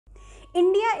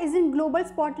India is in global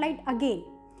spotlight again,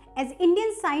 as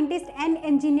Indian scientists and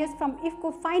engineers from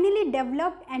IFFCO finally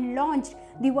developed and launched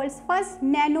the world's first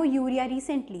Nano Urea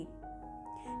recently.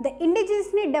 The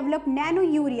indigenously developed Nano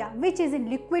Urea, which is in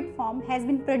liquid form, has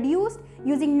been produced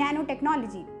using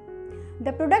nanotechnology.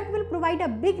 The product will provide a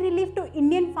big relief to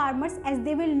Indian farmers, as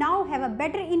they will now have a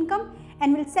better income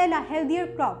and will sell a healthier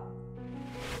crop.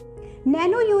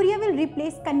 Nano Urea will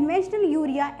replace conventional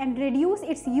urea and reduce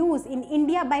its use in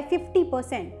India by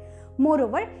 50%.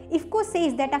 Moreover, IFFCO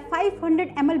says that a 500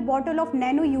 ml bottle of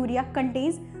Nano Urea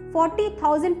contains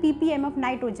 40,000 ppm of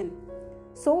nitrogen.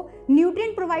 So,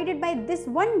 nutrient provided by this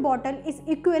one bottle is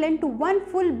equivalent to one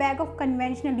full bag of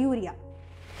conventional urea.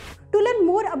 To learn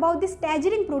more about this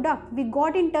staggering product, we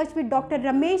got in touch with Dr.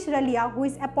 Ramesh Raliya, who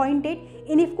is appointed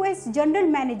in IFFCO as General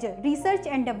Manager, Research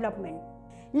and Development.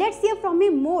 Let's hear from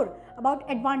him more about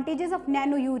advantages of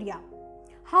Nano Urea.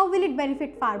 How will it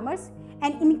benefit farmers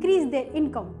and increase their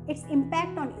income, its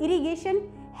impact on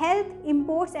irrigation, health,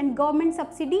 imports and government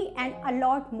subsidy, and a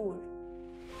lot more.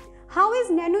 How is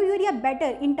Nano Urea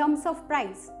better in terms of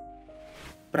price?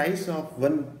 Price of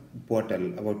one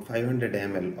bottle, about 500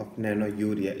 ml of Nano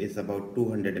Urea, is about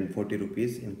 240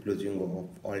 rupees inclusive of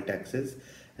all taxes,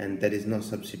 and there is no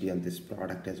subsidy on this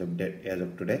product as of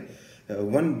today.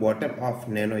 One bottle of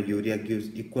Nano Urea gives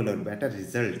equal or better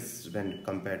results when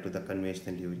compared to the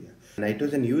conventional urea.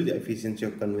 Nitrogen use efficiency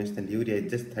of conventional urea is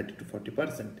just 30 to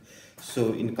 40%.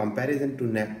 So in comparison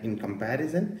from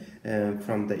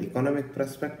the economic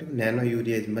perspective, Nano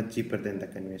Urea is much cheaper than the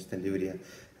conventional urea.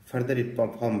 Further, it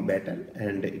performs better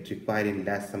and it requires in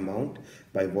less amount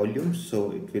by volume,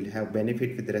 so it will have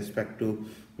benefit with respect to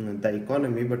the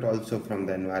economy, but also from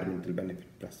the environmental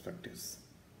benefit perspectives.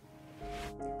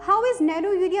 How is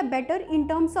Nano Urea better in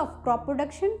terms of crop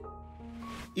production?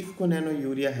 IFFCO Nano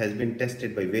Urea has been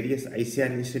tested by various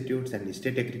ICR institutes and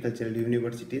state agricultural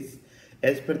universities.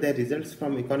 As per their results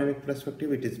from economic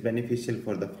perspective, it is beneficial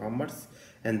for the farmers,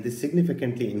 and this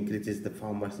significantly increases the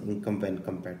farmers' income when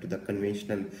compared to the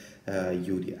conventional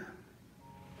urea.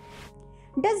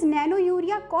 Does Nano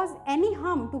Urea cause any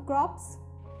harm to crops?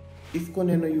 IFFCO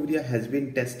Nano Urea has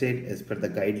been tested as per the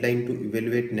guideline to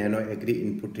evaluate nano agri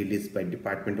input released by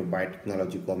Department of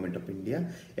Biotechnology, Government of India,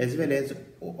 as well as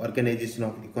Organization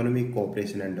of Economic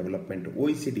Cooperation and Development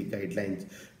 (OECD) guidelines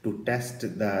to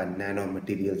test the nano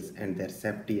materials and their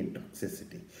safety and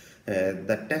toxicity.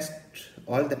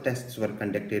 All the tests were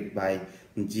conducted by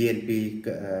GLP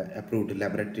approved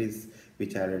laboratories,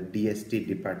 which are DST,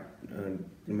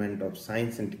 Department of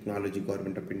Science and Technology,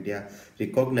 Government of India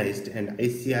recognized, and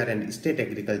ICR state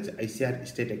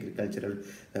agricultural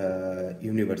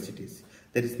universities.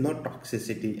 There is no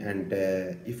toxicity, and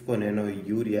IFFCO Nano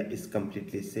Urea is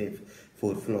completely safe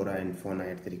for flora and fauna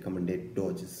at the recommended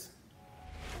doses.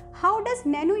 How does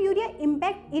Nano Urea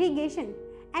impact irrigation,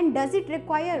 and does it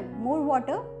require more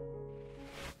water?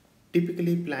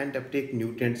 Typically, plant uptake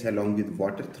nutrients along with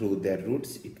water through their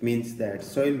roots. It means that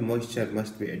soil moisture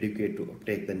must be adequate to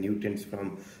uptake the nutrients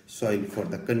from soil for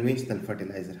the conventional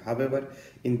fertilizer. However,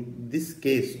 in this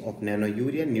case of Nano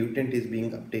Urea, nutrient is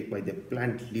being uptake by the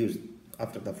plant leaves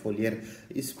after the foliar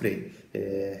spray,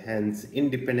 hence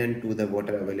independent to the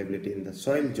water availability in the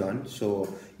soil zone. So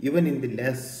even in the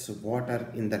less water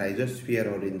in the rhizosphere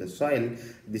or in the soil,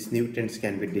 these nutrients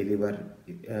can deliver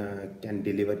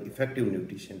effective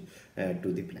nutrition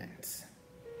to the plants.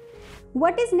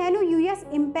 What is Nano Urea's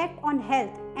impact on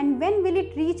health, and when will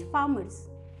it reach farmers?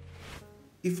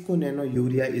 IFFCO Nano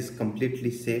Urea is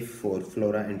completely safe for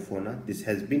flora and fauna. This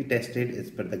has been tested as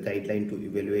per the guideline to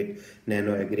evaluate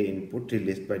nano agri input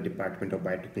released by Department of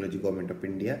Biotechnology, Government of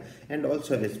India, and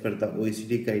also as per the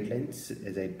OECD guidelines,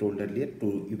 as I told earlier,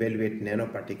 to evaluate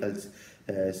nanoparticles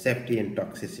safety and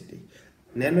toxicity.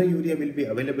 Nano Urea will be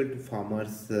available to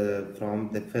farmers from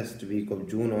the first week of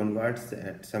June onwards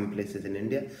at some places in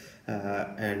India,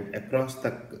 and across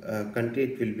the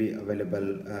country it will be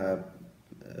available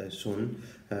soon.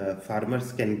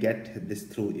 Farmers can get this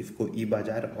through IFFCO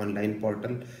eBazaar online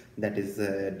portal, that is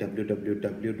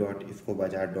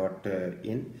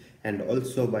www.iffcobazar.in, and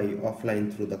also by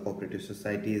offline through the cooperative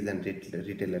societies and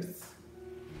retailers.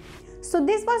 So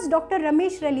this was Dr.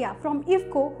 Ramesh Raliya from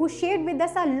IFFCO, who shared with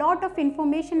us a lot of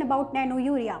information about Nano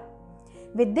Urea.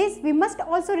 With this, we must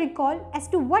also recall as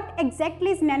to what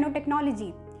exactly is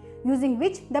nanotechnology, using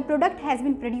which the product has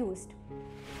been produced.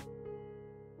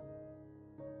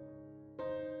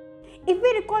 If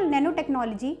we recall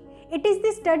nanotechnology, it is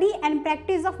the study and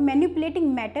practice of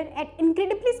manipulating matter at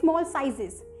incredibly small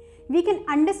sizes We can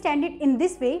understand it in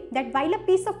this way that while a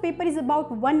piece of paper is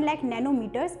about 1 lakh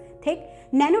nanometers thick,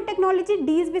 nanotechnology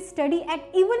deals with study at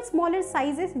even smaller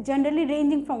sizes, generally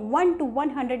ranging from 1 to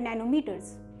 100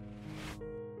 nanometers.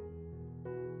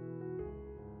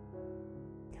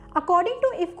 According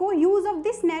to IFFCO, use of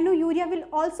this nano urea will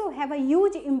also have a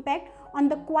huge impact on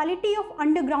the quality of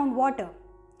underground water,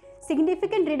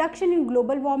 significant reduction in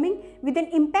global warming with an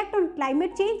impact on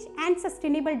climate change and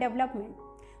sustainable development.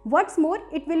 What's more,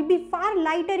 it will be far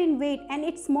lighter in weight and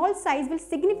its small size will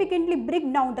significantly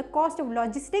bring down the cost of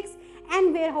logistics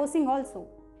and warehousing also.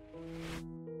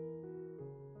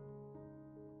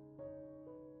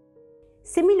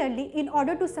 Similarly, in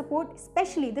order to support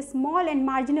especially the small and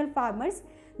marginal farmers,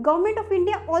 Government of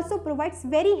India also provides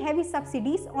very heavy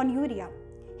subsidies on urea.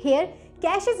 Here,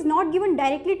 cash is not given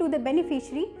directly to the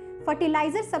beneficiary.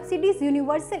 Fertilizer subsidy is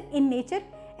universal in nature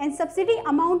and subsidy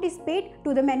amount is paid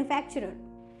to the manufacturer.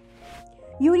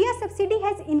 Urea subsidy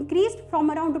has increased from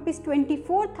around Rs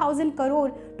 24,000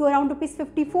 crore to around Rs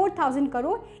 54,000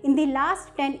 crore in the last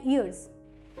 10 years.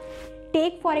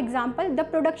 Take for example the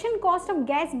production cost of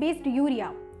gas-based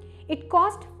urea. It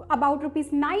costs about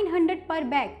Rs 900 per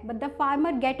bag, but the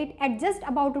farmer get it at just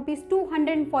about Rs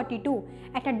 242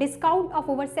 at a discount of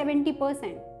over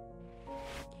 70%.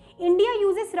 India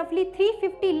uses roughly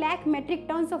 350 lakh metric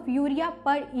tons of urea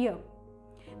per year.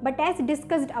 But as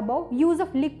discussed above, use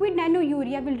of liquid nano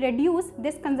urea will reduce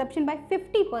this consumption by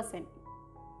 50%.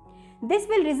 This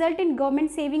will result in government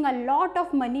saving a lot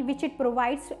of money which it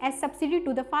provides as subsidy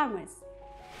to the farmers.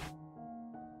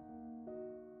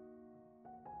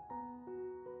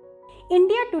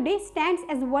 India today stands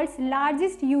as the world's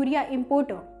largest urea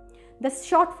importer. The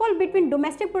shortfall between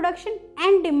domestic production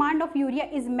and demand of urea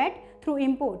is met through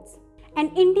imports.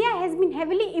 And India has been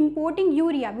heavily importing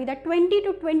urea with a 20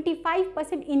 to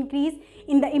 25% increase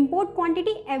in the import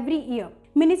quantity every year.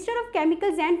 Minister of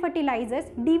Chemicals and Fertilizers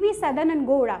D.V. Sadanand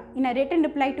Gowda, in a written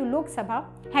reply to Lok Sabha,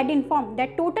 had informed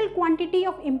that total quantity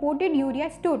of imported urea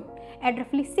stood at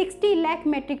roughly 60 lakh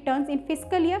metric tons in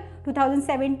fiscal year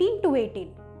 2017 to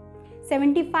 18,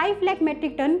 75 lakh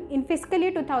metric ton in fiscal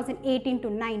year 2018 to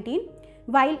 19,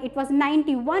 while it was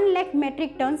 91 lakh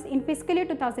metric tons in fiscal year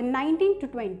 2019 to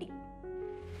 20.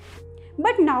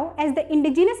 But now, as the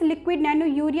indigenous liquid nano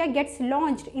urea gets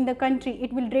launched in the country,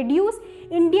 it will reduce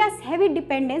India's heavy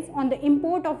dependence on the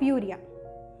import of urea.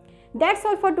 That's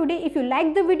all for today. If you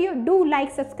like the video, do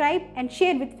like, subscribe and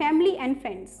share with family and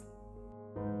friends.